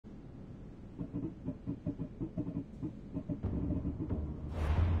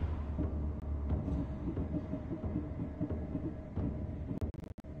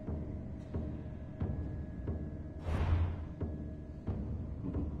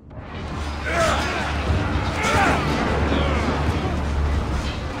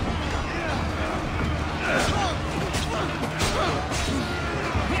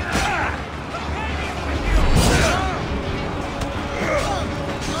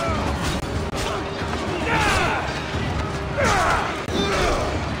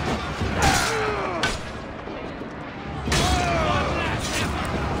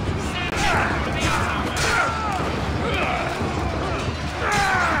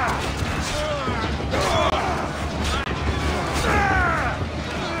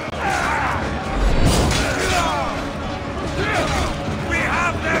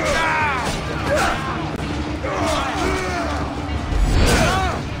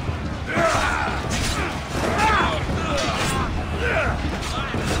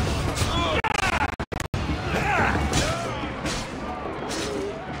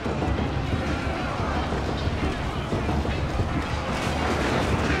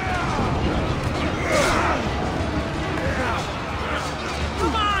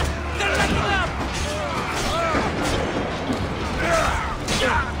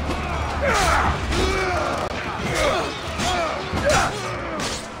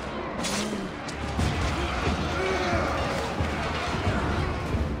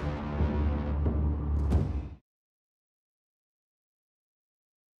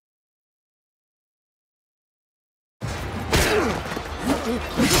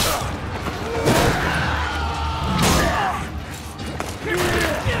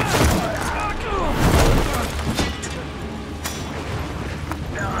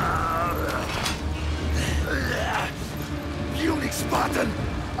Unique Spartan!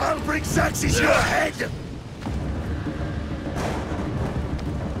 I'll bring Xerxes your head!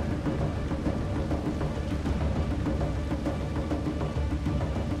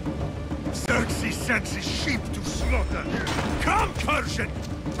 Xerxes sends his sheep to slaughter. Come, Persian!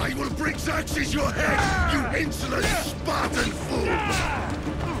 I will bring Xerxes your head, you insolent Spartan fool!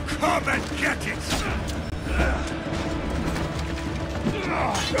 Come and get it!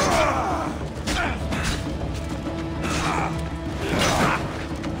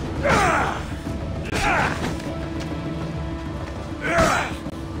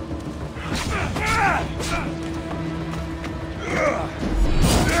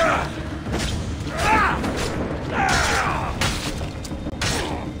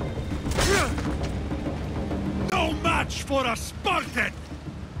 No match for a Spartan!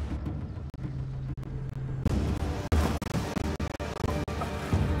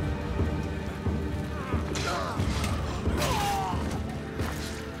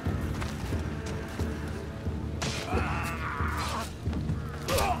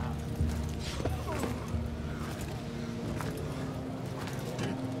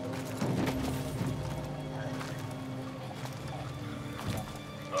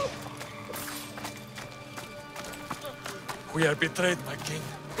 We are betrayed, my king.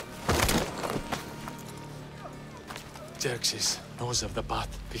 Xerxes knows of the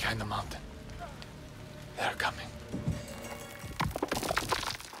path behind the mountain. They're coming.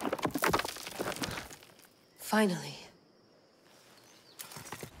 Finally.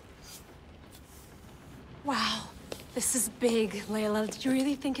 Wow. This is big, Layla. Do you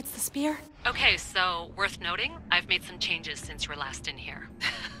really think it's the spear? Okay, so worth noting, I've made some changes since you were last in here.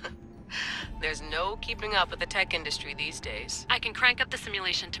 There's no keeping up with the tech industry these days. I can crank up the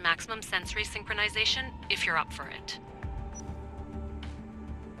simulation to maximum sensory synchronization if you're up for it.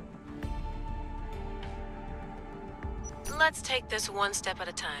 Let's take this one step at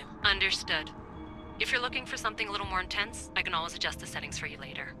a time. Understood. If you're looking for something a little more intense, I can always adjust the settings for you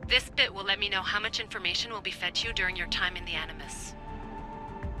later. This bit will let me know how much information will be fed to you during your time in the Animus.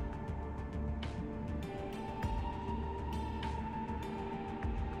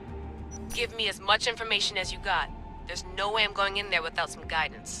 Give me as much information as you got. There's no way I'm going in there without some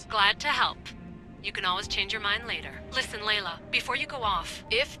guidance. Glad to help. You can always change your mind later. Listen, Layla, before you go off...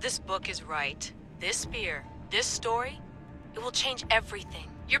 If this book is right, this spear, this story, it will change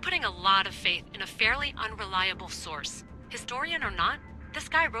everything. You're putting a lot of faith in a fairly unreliable source. Historian or not, this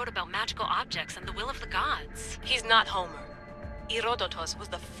guy wrote about magical objects and the will of the gods. He's not Homer. Herodotus was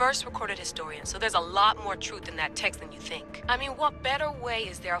the first recorded historian, so there's a lot more truth in that text than you think. I mean, what better way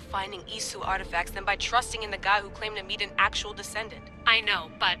is there of finding Isu artifacts than by trusting in the guy who claimed to meet an actual descendant? I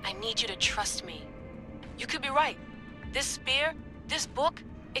know, but... I need you to trust me. You could be right. This spear, this book,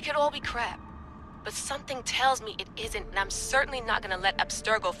 it could all be crap. But something tells me it isn't, and I'm certainly not gonna let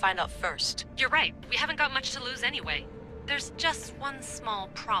Abstergo find out first. You're right. We haven't got much to lose anyway. There's just one small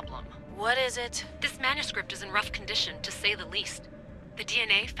problem. What is it? This manuscript is in rough condition, to say the least. The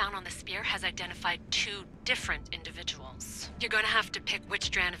DNA found on the spear has identified 2 different individuals. You're gonna have to pick which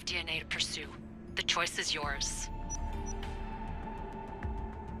strand of DNA to pursue. The choice is yours.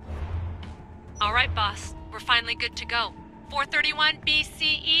 All right, boss. We're finally good to go. 431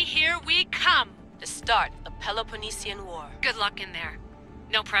 BCE, here we come! The start of the Peloponnesian War. Good luck in there.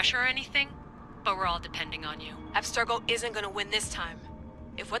 No pressure or anything, but we're all depending on you. Abstergo isn't gonna win this time.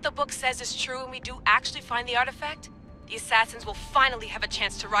 If what the book says is true and we do actually find the artifact, the assassins will finally have a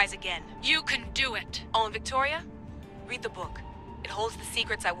chance to rise again. You can do it! Oh, and Victoria? Read the book. It holds the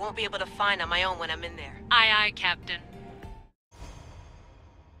secrets I won't be able to find on my own when I'm in there. Aye, aye, Captain.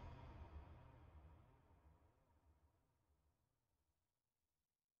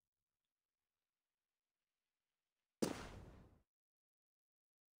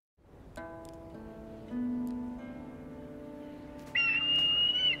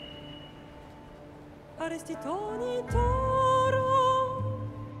 Aristitoni toro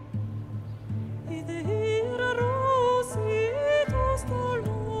idehira rositos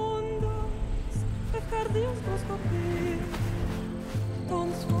tolmondas efcardios proskopir ton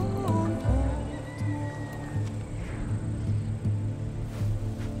svon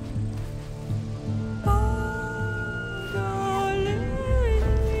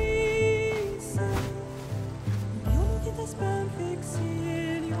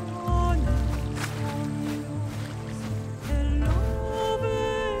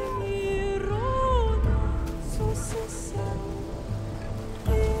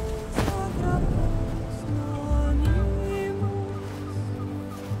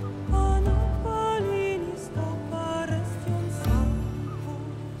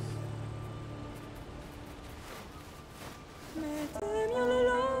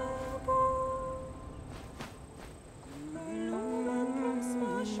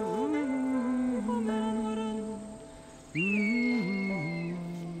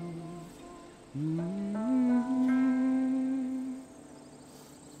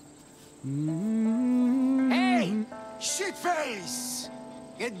Hey! Shitface!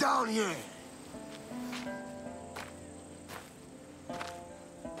 Get down here!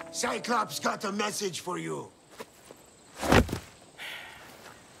 Cyclops got a message for you.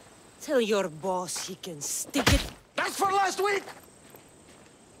 Tell your boss he can stick it. That's for last week!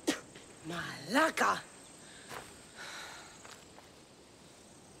 Malaka!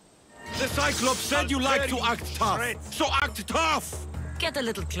 The Cyclops said you like to act tough, so act tough! Get a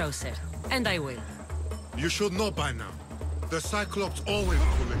little closer, and I will. You should know by now. The Cyclops always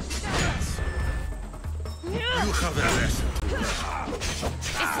collects secrets. You have a lesson.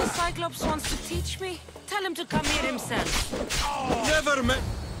 If the Cyclops wants to teach me, tell him to come here himself. Never met...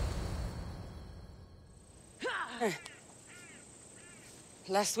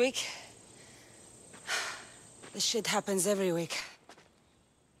 Last week? This shit happens every week.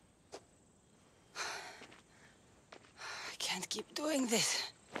 I can't keep doing this.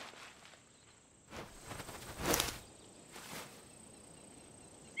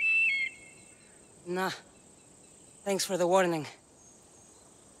 Nah. Thanks for the warning.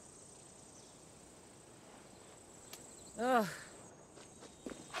 Oh.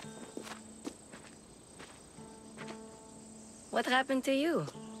 What happened to you?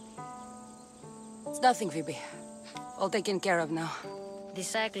 It's nothing, Phoebe. All taken care of now. The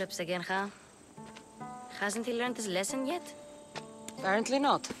Cyclops again, huh? Hasn't he learned his lesson yet? Apparently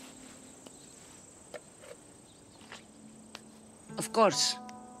not. Of course.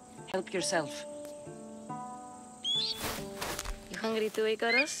 Help yourself. You hungry too,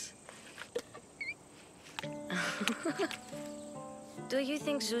 Icarus? Do you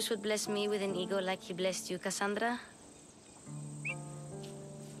think Zeus would bless me with an ego like he blessed you, Cassandra?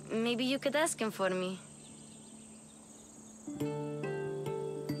 Maybe you could ask him for me.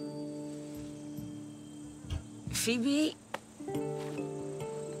 Phoebe...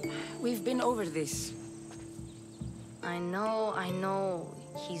 We've been over this. I know.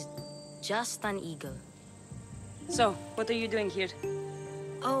 He's just an eagle. So, what are you doing here?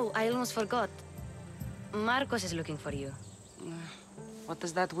 Oh, I almost forgot. Marcos is looking for you. What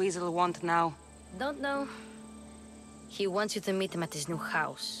does that weasel want now? Don't know. He wants you to meet him at his new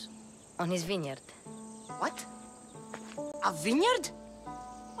house. On his vineyard. What? A vineyard?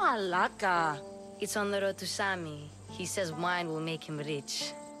 Malaka. It's on the road to Sami. He says wine will make him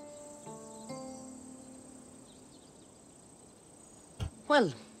rich.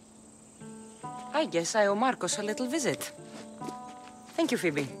 Well, I guess I owe Marcos a little visit. Thank you,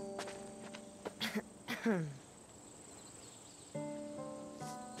 Phoebe.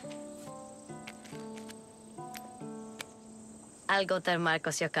 I'll go tell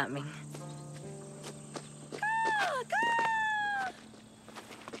Marcos you're coming.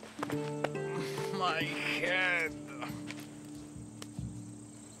 My head.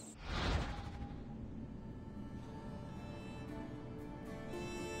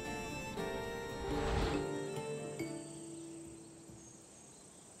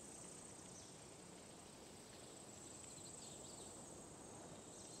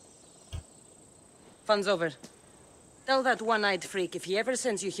 Fun's over. Tell that one-eyed freak if he ever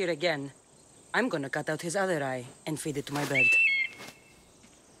sends you here again, I'm gonna cut out his other eye and feed it to my bird.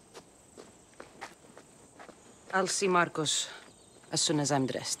 I'll see Marcos as soon as I'm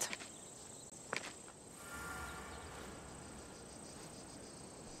dressed.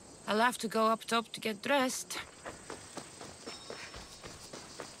 I'll have to go up top to get dressed.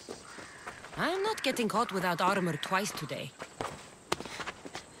 I'm not getting caught without armor twice today.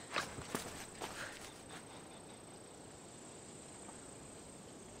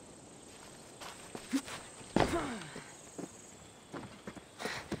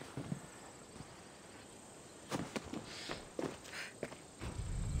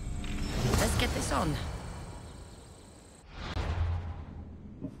 Let's get this on.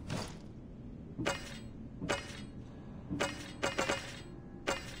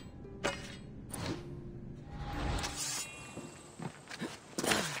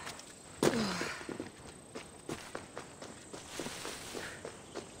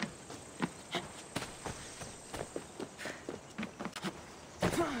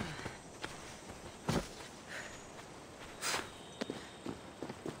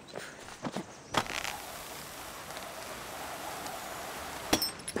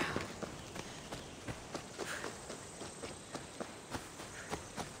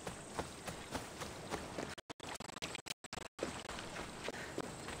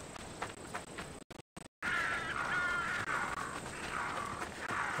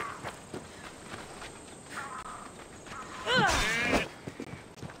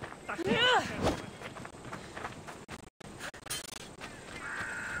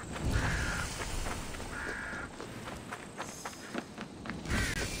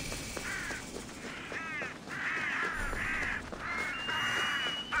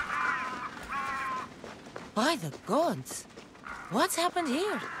 By the gods! What's happened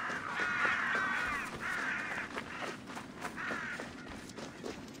here?